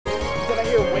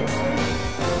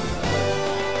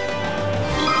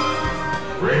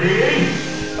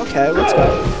Okay, let's go.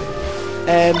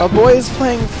 And my boy is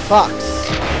playing Fox.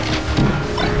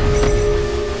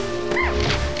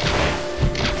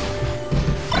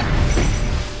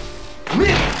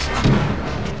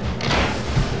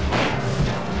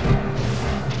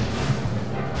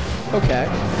 Okay.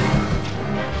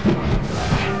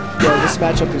 Yo, this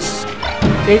matchup is...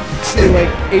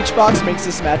 like, H-Box makes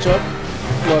this matchup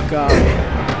look,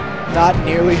 not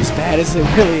nearly as bad as it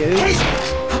really is.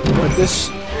 But this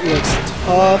looks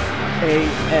tough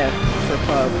AF for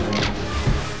Pub.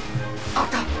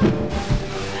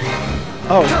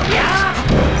 Oh.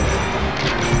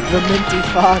 The Minty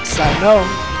Fox, I know.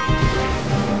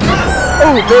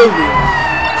 Oh, baby.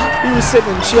 He was sitting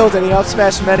and chilled and he up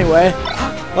smashed him anyway.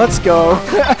 Let's go.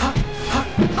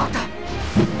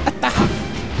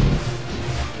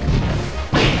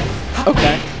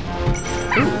 Okay.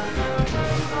 Ooh.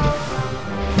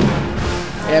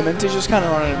 Yeah, Minty's just kind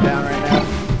of running him down right now.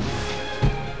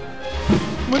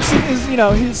 Winston is, you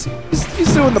know, he's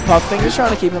doing the puff thing. He's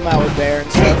trying to keep him out with Bear and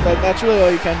stuff. That's really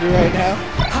all you can do right now.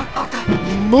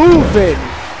 Moving.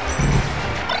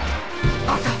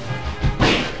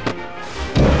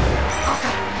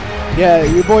 Yeah,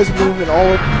 your boy's moving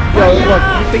all of... Yo, look,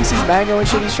 he thinks he's Mango and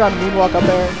shit. He's trying to moonwalk up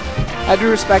there. I do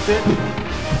respect it.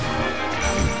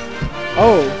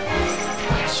 Oh.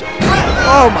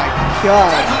 Oh my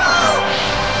god.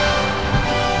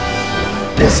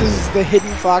 This is the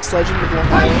hidden Fox legend of Long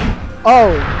Island.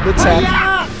 Oh, the tech.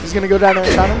 He's gonna go down there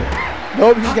and shot him.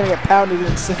 Nope, he's gonna get pounded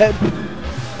instead.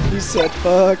 He said,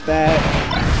 fuck that.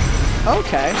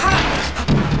 Okay.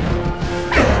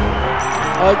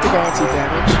 I like the guaranteed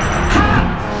damage.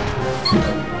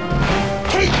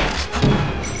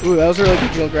 Ooh, that was a really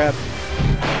good drill grab.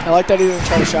 I like that he didn't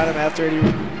try to shot him after it. It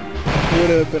would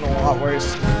have been a lot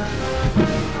worse.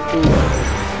 Ooh.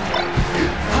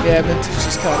 Yeah, Minty's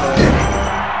just kind of...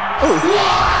 Oh,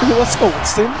 let's go,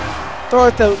 Winston. Throw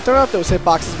out those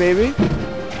hitboxes, baby.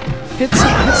 Hit some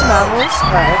animals.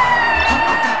 All right.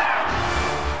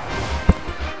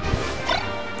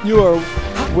 You are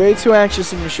way too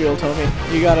anxious in your shield, homie.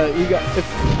 If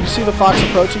you see the Fox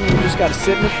approaching, you just gotta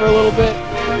sit in it for a little bit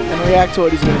and react to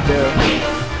what he's gonna do.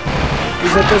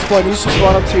 Because at this point, he's just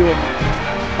run up to you and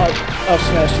up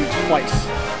smash you twice.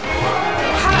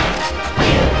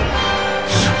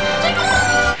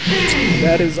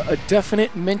 That is a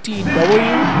definite Minty W.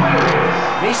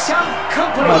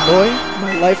 My boy,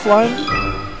 my lifeline.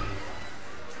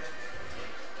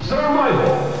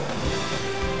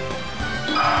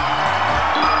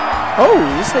 Oh,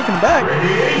 he's taking it back.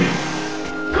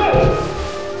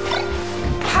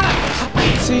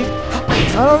 See,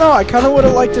 I don't know. I kind of would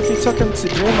have liked if he took him to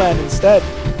Dreamland instead.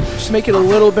 Just make it a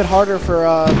little bit harder for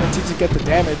Minty to get the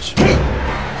damage.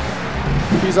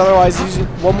 Because otherwise, he's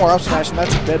one more up smash and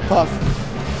that's a dead puff.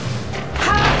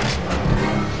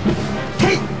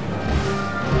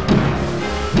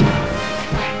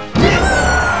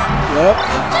 Yep.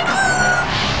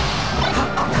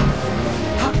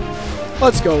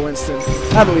 Let's go, Winston.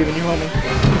 I believe in you, homie.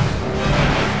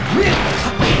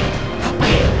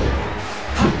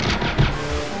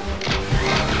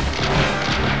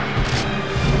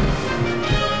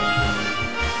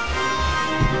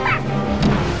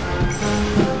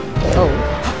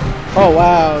 Oh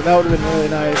wow, that would have been really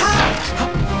nice.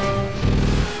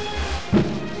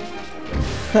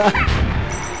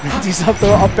 These up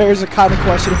airs are kind of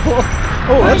questionable.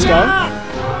 Oh, let's go.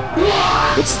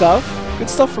 Good stuff. Good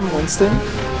stuff from Winston.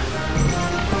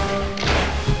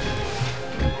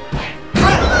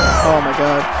 Oh my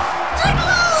god.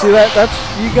 See that's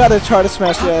you gotta try to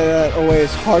smash that away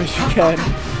as hard as you can.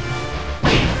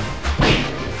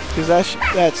 Cause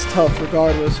that's tough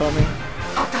regardless, homie.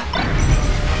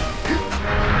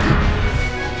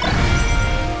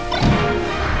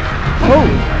 Oh,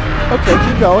 okay,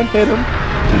 keep going. Hit him.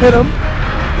 Hit him.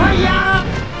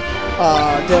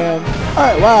 Aw, damn.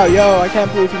 Alright, wow, yo, I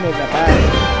can't believe he made that back.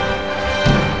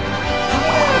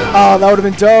 Oh, that would have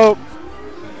been dope.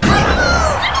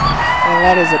 And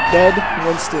that is a dead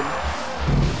Winston.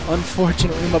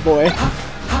 Unfortunately, my boy.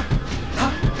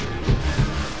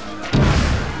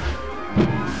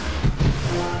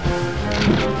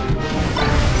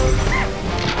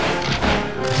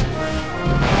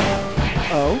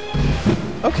 Oh.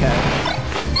 Okay.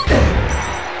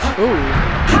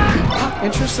 Ooh.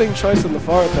 Interesting choice of the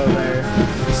forward though there,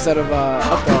 instead of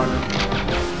up on him.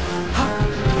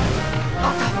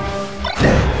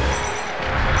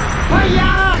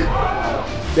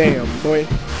 Damn, boy.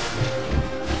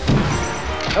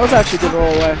 That was actually a good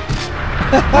roll away.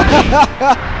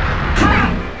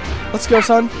 Let's go,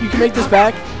 son. You can make this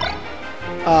back.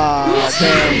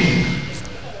 Damn.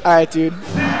 Alright, dude.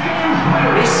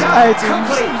 Alright, dude,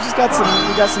 you just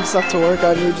got some stuff to work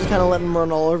on. You're just kind of letting them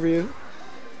run all over you.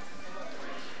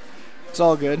 It's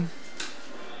all good.